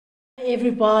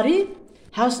Everybody,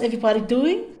 how's everybody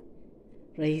doing?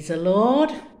 Praise the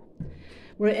Lord.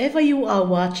 Wherever you are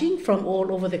watching from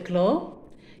all over the globe,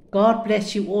 God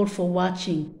bless you all for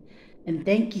watching, and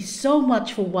thank you so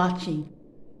much for watching.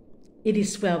 It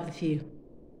is well with you.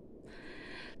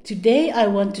 Today I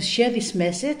want to share this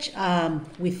message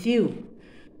with you.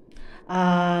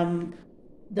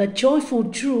 The joyful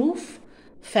truth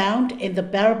found in the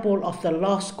parable of the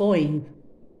lost coin.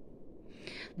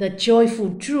 The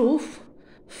joyful truth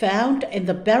found in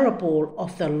the parable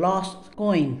of the lost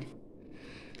coin.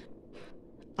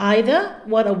 Either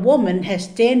what a woman has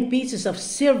 10 pieces of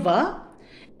silver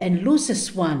and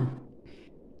loses one.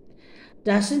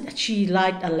 Doesn't she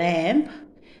light a lamp,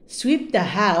 sweep the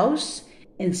house,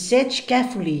 and search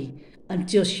carefully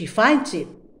until she finds it?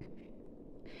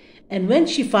 And when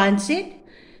she finds it,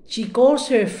 she calls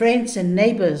her friends and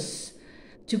neighbors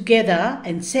together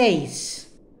and says,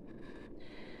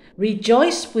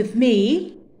 "Rejoice with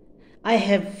me, I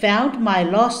have found my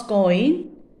lost coin."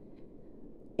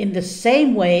 In the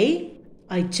same way,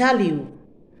 I tell you,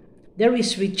 there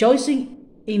is rejoicing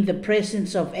in the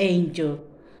presence of angels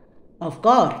of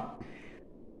God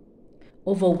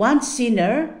over one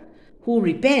sinner who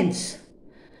repents.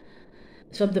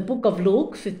 From the book of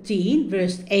Luke 15,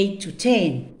 verse 8 to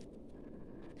 10.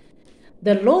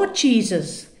 The Lord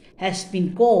Jesus has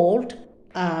been called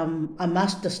a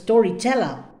master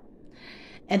storyteller,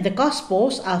 and the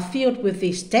Gospels are filled with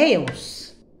these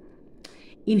tales.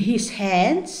 In his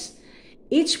hands,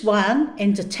 each one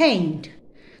entertained,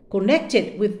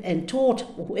 connected with and taught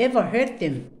whoever heard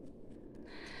them.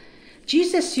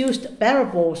 Jesus used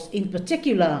parables in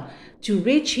particular to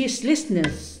reach his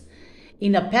listeners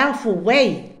in a powerful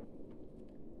way.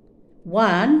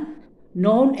 One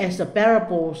known as the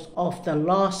parables of the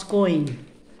lost coin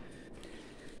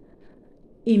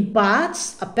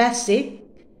imparts a basic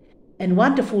and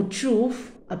wonderful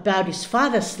truth about his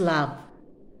Father's love.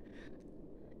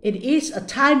 It is a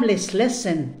timeless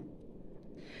lesson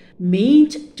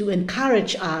meant to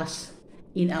encourage us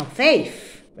in our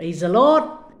faith. Praise the Lord.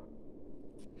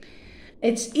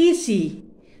 It's easy,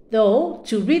 though,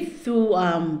 to read through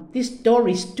these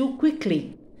stories too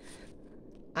quickly.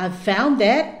 I've found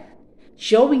that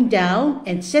showing down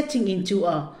and setting into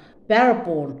a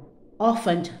parable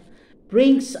often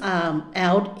brings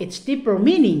out its deeper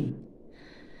meaning,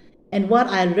 and what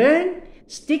I learn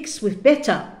sticks with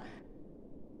better.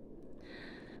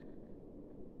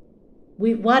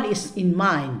 With what is in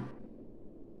mind,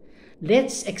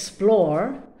 let's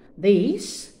explore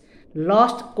these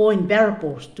lost coin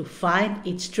parables to find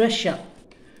its treasure.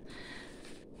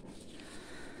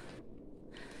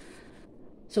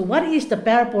 So what is the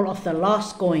parable of the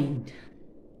lost coin?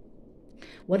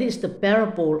 What is the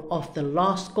parable of the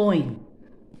lost coin?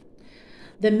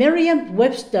 The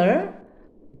Merriam-Webster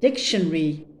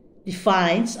dictionary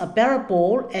defines a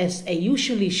parable as a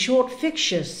usually short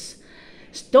fictitious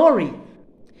story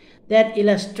that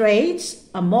illustrates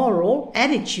a moral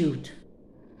attitude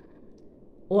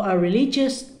or a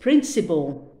religious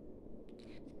principle.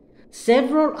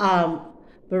 Several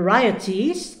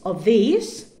varieties of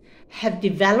these have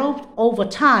developed over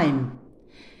time,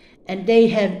 and they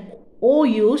have all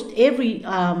used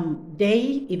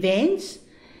everyday events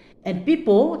and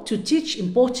people to teach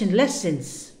important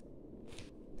lessons.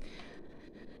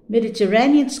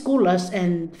 Mediterranean scholars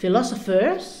and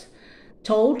philosophers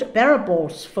told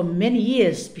parables for many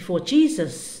years before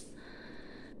Jesus.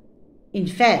 In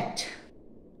fact,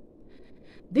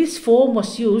 this form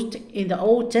was used in the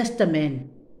Old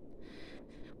Testament.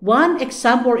 One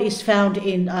example is found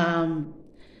in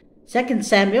 2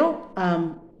 Samuel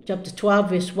chapter 12,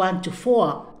 verse 1 to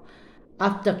 4.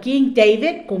 After King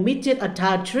David committed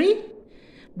adultery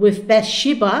with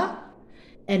Bathsheba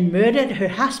and murdered her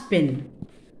husband,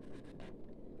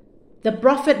 the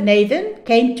prophet Nathan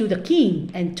came to the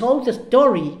king and told the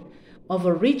story of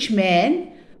a rich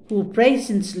man who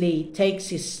brazenly takes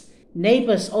his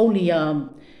neighbor's only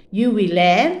ewe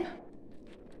lamb.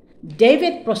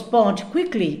 David responded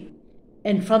quickly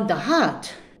and from the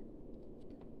heart.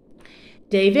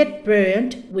 David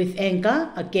burned with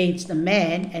anger against the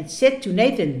man and said to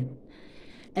Nathan,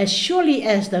 "As surely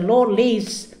as the Lord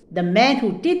lives, the man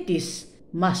who did this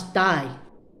must die."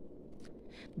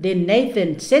 Then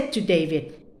Nathan said to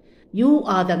David, "You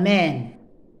are the man."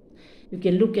 You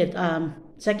can look at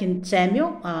 2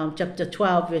 Samuel chapter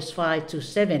 12, verse 5 to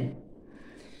 7.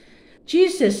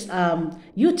 Jesus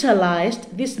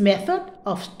utilized this method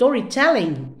of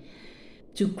storytelling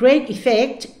to great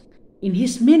effect in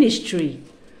his ministry.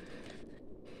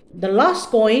 The lost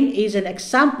coin is an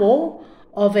example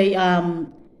of a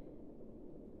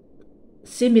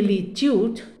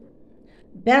similitude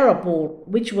parable,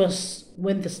 which was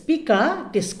when the speaker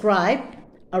described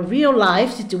a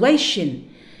real-life situation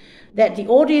that the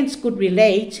audience could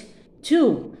relate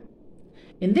to.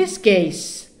 In this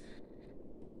case,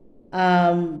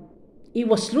 it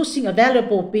was losing a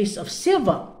valuable piece of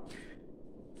silver.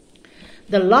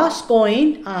 The lost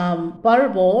coin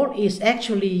parable is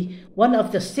actually one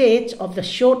of the sets of the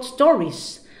short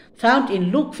stories found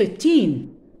in Luke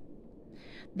 15.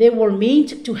 They were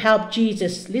meant to help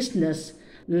Jesus' listeners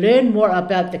learn more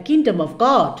about the kingdom of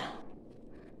God.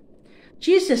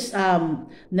 Jesus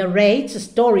narrates a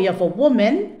story of a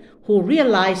woman who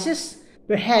realizes,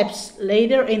 perhaps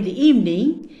later in the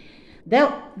evening,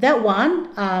 that one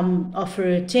of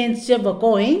her 10 silver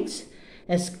coins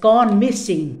has gone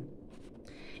missing.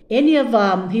 Any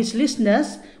of his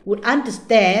listeners would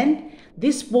understand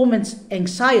this woman's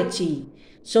anxiety,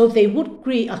 so they would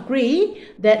agree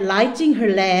that lighting her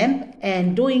lamp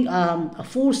and doing a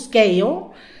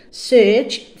full-scale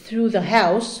search through the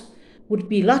house would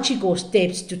be logical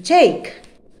steps to take.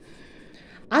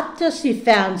 After she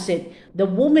finds it, the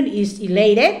woman is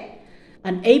elated,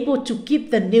 unable to keep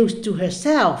the news to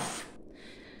herself.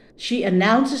 She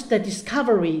announces the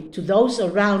discovery to those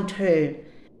around her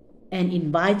and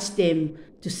invites them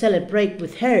to celebrate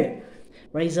with her.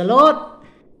 Praise the Lord.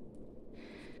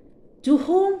 To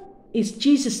whom is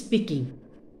Jesus speaking?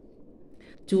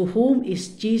 To whom is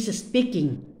Jesus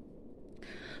speaking?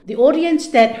 The audience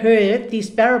that heard these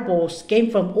parables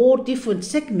came from all different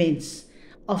segments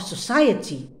of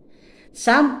society,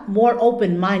 some more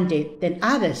open-minded than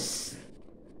others.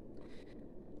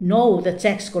 No, the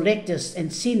tax collectors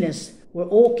and sinners were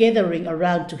all gathering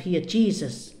around to hear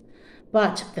Jesus,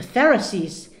 but the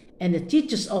Pharisees and the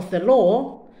teachers of the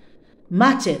law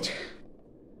muttered,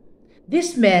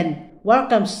 "This man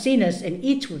welcomes sinners and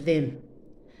eats with them."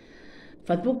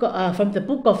 From the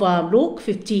book of Luke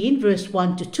 15, verse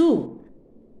 1 to 2.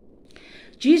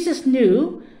 Jesus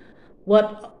knew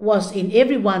what was in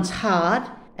everyone's heart,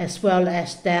 as well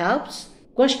as doubts,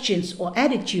 questions, or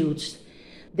attitudes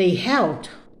they held.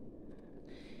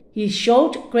 He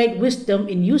showed great wisdom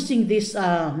in using this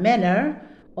manner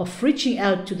of reaching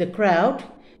out to the crowd,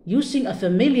 using a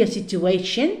familiar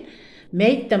situation,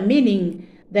 made the meaning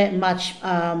that much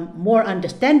more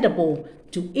understandable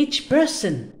to each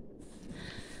person.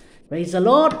 Praise the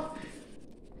Lord.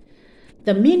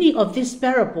 The meaning of this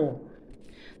parable.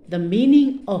 The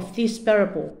meaning of this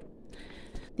parable.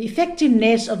 The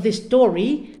effectiveness of this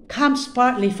story comes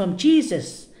partly from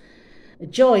Jesus'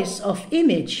 choice of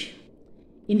image.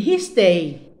 In his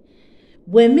day,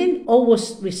 women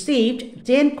always received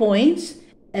 10 coins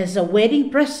as a wedding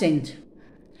present.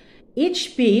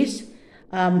 Each piece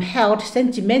held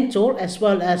sentimental as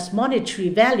well as monetary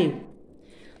value.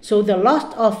 So the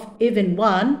loss of even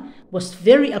one was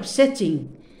very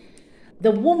upsetting.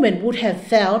 The woman would have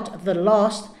felt the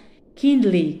loss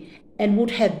keenly and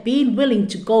would have been willing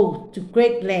to go to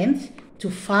great lengths to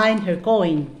find her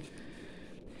coin.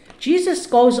 Jesus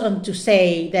goes on to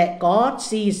say that God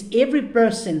sees every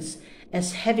person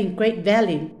as having great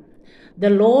value. The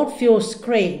Lord feels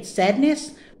great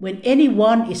sadness when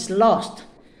anyone is lost,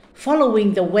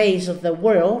 following the ways of the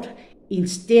world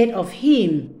instead of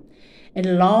Him,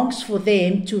 and longs for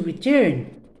them to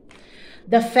return.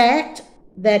 The fact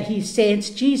that He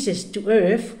sent Jesus to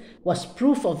earth was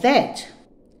proof of that.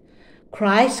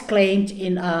 Christ claimed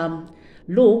in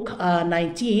Luke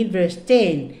 19, verse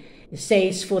 10, it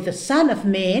says, "For the Son of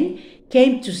Man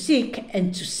came to seek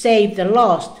and to save the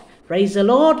lost." Praise the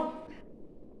Lord.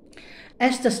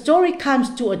 As the story comes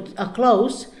to a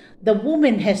close, the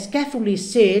woman has carefully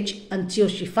searched until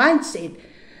she finds it,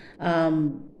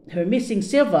 her missing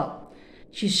silver.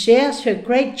 She shares her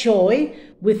great joy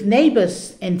with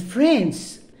neighbors and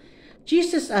friends.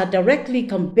 Jesus directly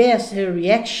compares her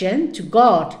reaction to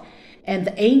God and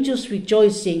the angels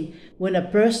rejoicing when a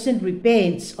person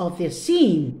repents of their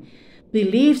sin,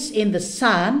 believes in the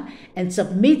Son, and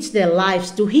submits their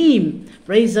lives to Him.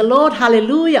 Praise the Lord.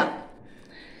 Hallelujah.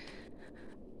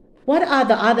 What are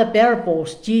the other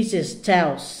parables Jesus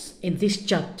tells in this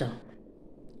chapter?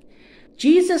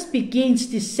 Jesus begins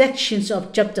these sections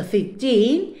of chapter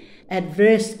 15 at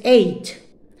verse 8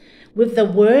 with the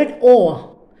word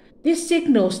 "or." This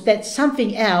signals that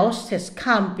something else has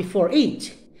come before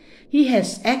it. He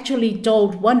has actually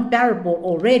told one parable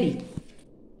already,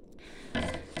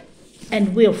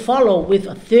 and will follow with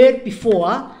a third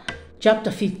before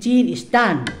chapter 15 is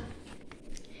done.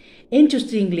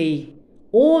 Interestingly,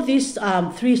 all these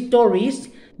 3 stories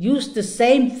use the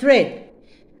same thread.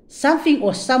 Something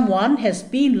or someone has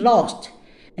been lost,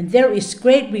 and there is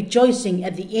great rejoicing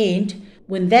at the end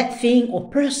when that thing or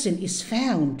person is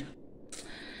found.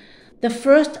 The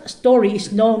first story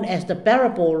is known as the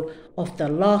parable of the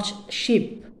lost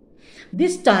sheep.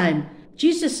 This time,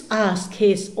 Jesus asked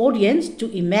his audience to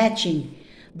imagine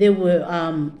there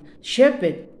were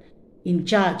shepherds in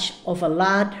charge of a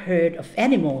large herd of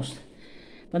animals.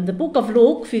 From the book of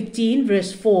Luke 15,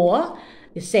 verse 4,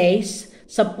 it says,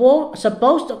 Suppose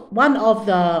one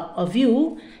of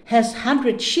you has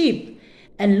 100 sheep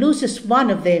and loses one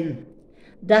of them.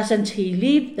 Doesn't he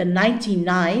leave the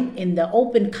 99 in the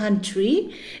open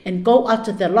country and go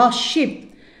after the lost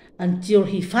sheep until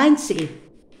he finds it?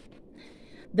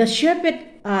 The shepherd,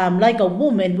 like a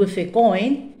woman with a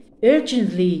coin,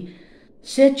 urgently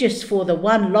searches for the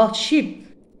one lost sheep.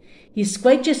 His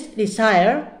greatest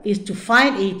desire is to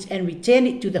find it and return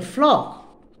it to the flock.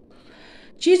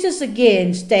 Jesus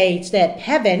again states that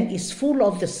heaven is full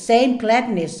of the same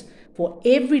gladness for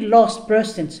every lost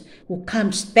person who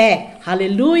comes back.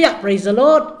 Hallelujah! Praise the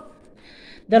Lord!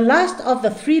 The last of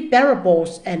the three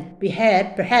parables, and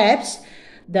perhaps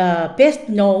the best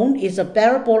known, is a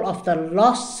parable of the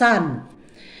lost son.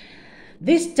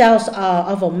 This tells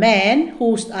of a man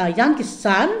whose youngest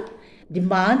son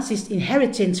demands his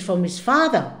inheritance from his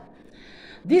father.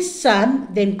 This son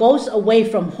then goes away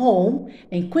from home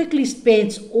and quickly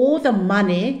spends all the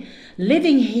money,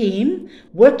 leaving him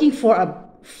working for a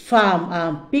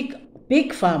farm,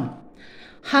 big farm,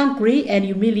 hungry and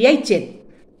humiliated.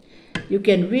 You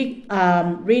can read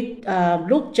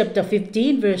Luke chapter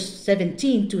 15, verse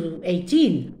 17 to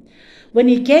 18. When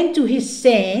he came to his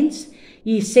senses,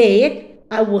 he said,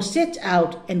 I will set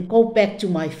out and go back to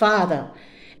my father,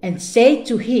 and say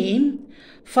to him,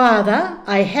 Father,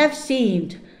 I have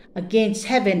sinned against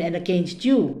heaven and against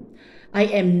you. I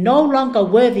am no longer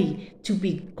worthy to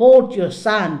be called your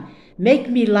son. Make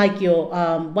me like your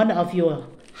one of your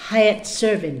hired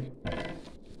servants.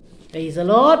 Praise the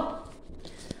Lord.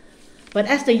 But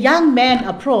as the young man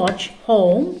approached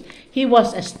home, he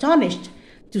was astonished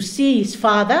to see his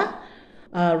father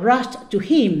rush to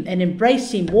him and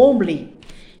embrace him warmly.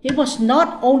 He was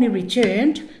not only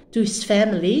returned to his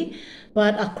family,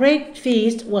 but a great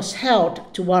feast was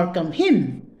held to welcome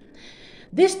him.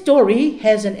 This story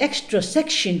has an extra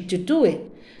section to do it.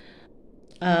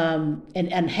 An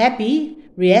unhappy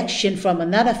reaction from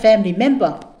another family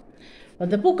member. But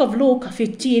the book of Luke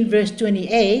 15, verse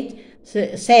 28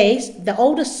 says, the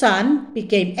older son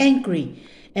became angry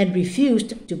and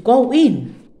refused to go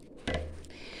in.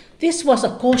 This was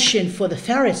a caution for the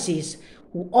Pharisees,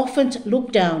 who often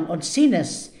looked down on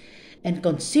sinners and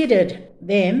considered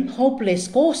them hopeless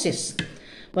causes.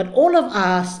 But all of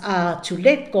us are to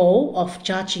let go of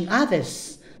judging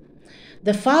others.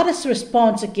 The Father's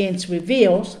response again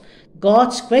reveals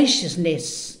God's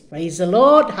graciousness. Praise the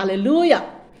Lord. Hallelujah.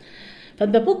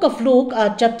 From the book of Luke,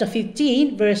 chapter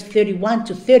 15, verse 31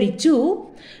 to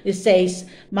 32, it says,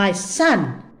 My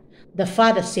son, the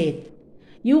father said,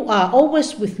 you are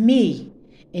always with me,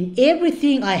 and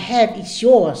everything I have is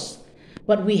yours.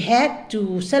 But we had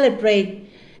to celebrate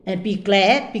and be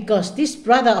glad because this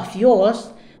brother of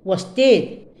yours was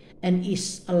dead and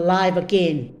is alive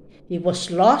again. He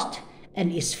was lost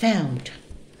and is found.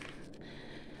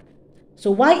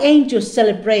 So why angels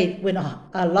celebrate when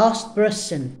a lost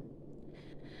person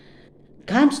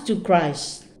comes to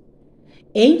Christ?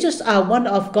 Angels are one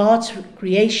of God's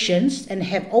creations and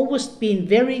have always been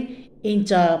very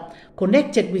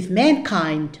interconnected with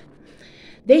mankind.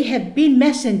 They have been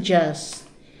messengers.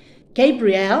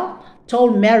 Gabriel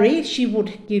told Mary she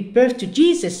would give birth to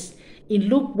Jesus in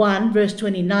Luke 1, verse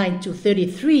 29 to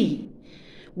 33.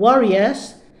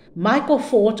 Warriors, Michael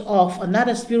fought off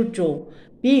another spiritual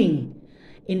being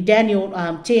in Daniel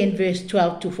 10, verse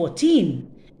 12 to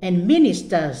 14. And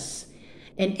ministers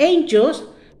and angels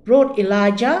brought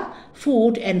Elijah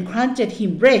food and granted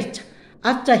him rest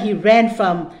after he ran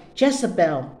from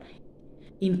Jezebel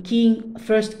in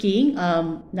 1 King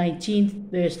 19,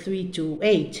 verse 3 to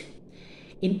 8.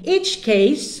 In each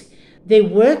case, they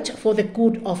worked for the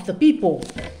good of the people.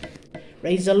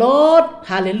 Praise the Lord.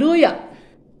 Hallelujah.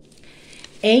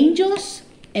 Angels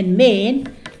and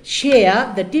men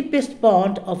share the deepest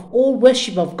bond of all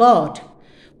worship of God,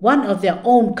 one of their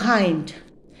own kind.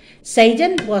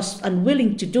 Satan was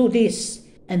unwilling to do this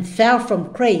and fell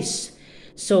from grace.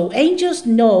 So angels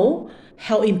know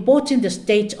how important the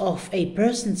state of a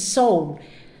person's soul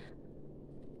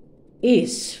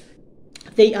is.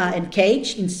 They are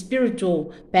engaged in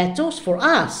spiritual battles for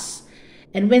us.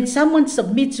 And when someone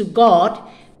submits to God,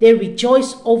 they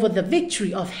rejoice over the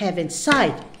victory of heaven's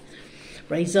side.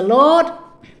 Praise the Lord.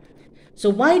 So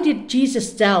why did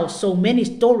Jesus tell so many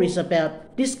stories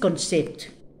about this concept?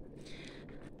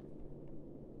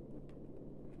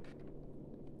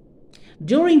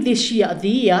 During the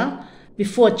year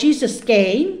Before Jesus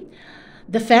came,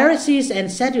 the Pharisees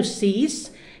and Sadducees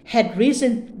had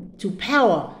risen to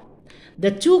power.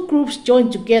 The two groups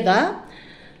joined together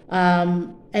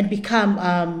and become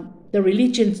the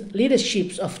religious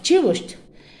leaderships of Jewish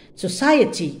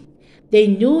society. They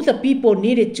knew the people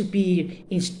needed to be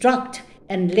instructed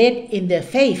and led in their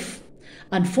faith.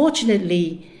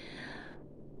 Unfortunately,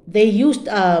 they used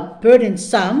a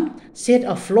burdensome set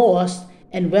of laws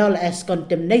as well as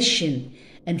condemnation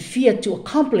and fear to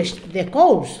accomplish their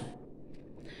goals.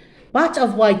 Part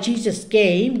of why Jesus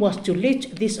came was to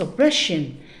lift this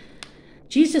oppression.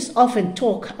 Jesus often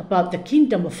talked about the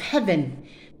kingdom of heaven,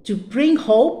 to bring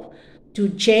hope, to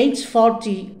change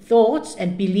faulty thoughts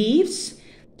and beliefs,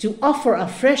 to offer a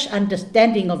fresh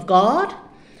understanding of God,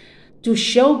 to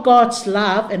show God's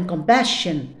love and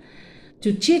compassion,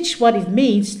 to teach what it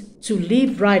means to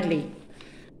live rightly.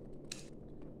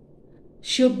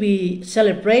 Should we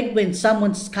celebrate when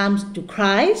someone comes to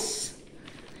Christ?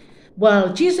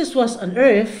 While Jesus was on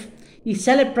earth, he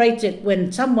celebrated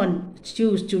when someone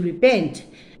chose to repent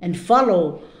and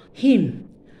follow him.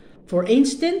 For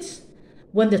instance,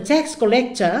 when the tax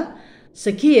collector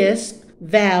Zacchaeus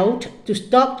vowed to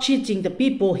stop cheating the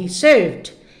people he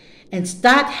served and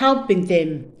start helping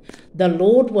them, the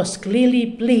Lord was clearly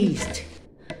pleased.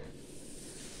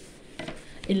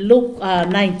 In Luke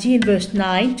 19, verse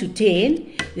 9 to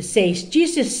 10, it says,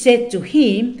 Jesus said to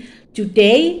him,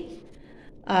 "Today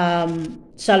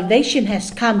salvation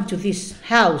has come to this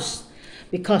house,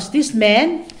 because this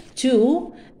man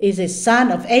too is a son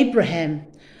of Abraham.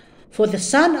 For the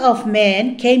Son of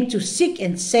Man came to seek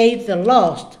and save the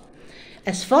lost."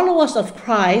 As followers of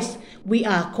Christ, we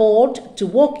are called to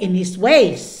walk in his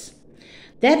ways.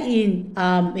 That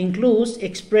includes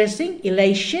expressing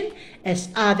elation as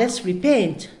others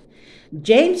repent.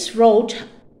 James wrote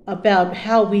about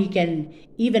how we can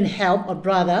even help a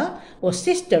brother or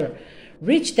sister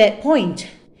reach that point.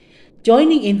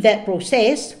 Joining in that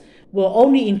process will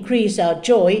only increase our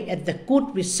joy at the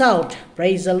good result.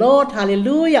 Praise the Lord.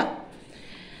 Hallelujah.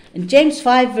 In James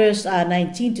 5, verse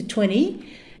 19 to 20,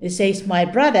 it says, "My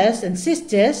brothers and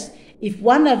sisters, if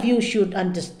one of you should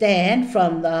understand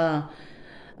from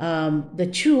the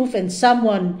truth and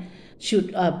someone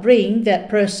should bring that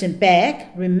person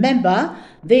back, remember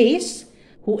this: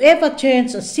 whoever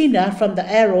turns a sinner from the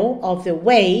error of the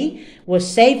way will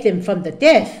save them from the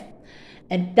death,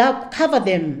 and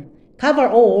cover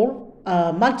all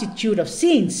multitude of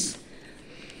sins."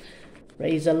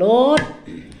 Praise the Lord.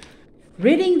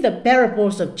 Reading the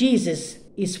parables of Jesus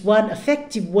is one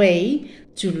effective way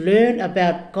to learn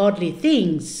about godly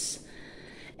things,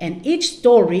 and each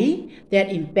story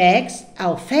that impacts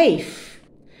our faith.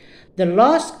 The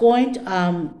lost going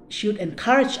should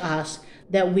encourage us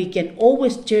that we can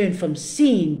always turn from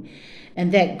sin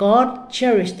and that God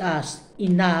cherished us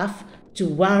enough to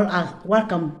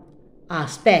welcome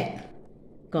us back.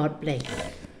 God bless.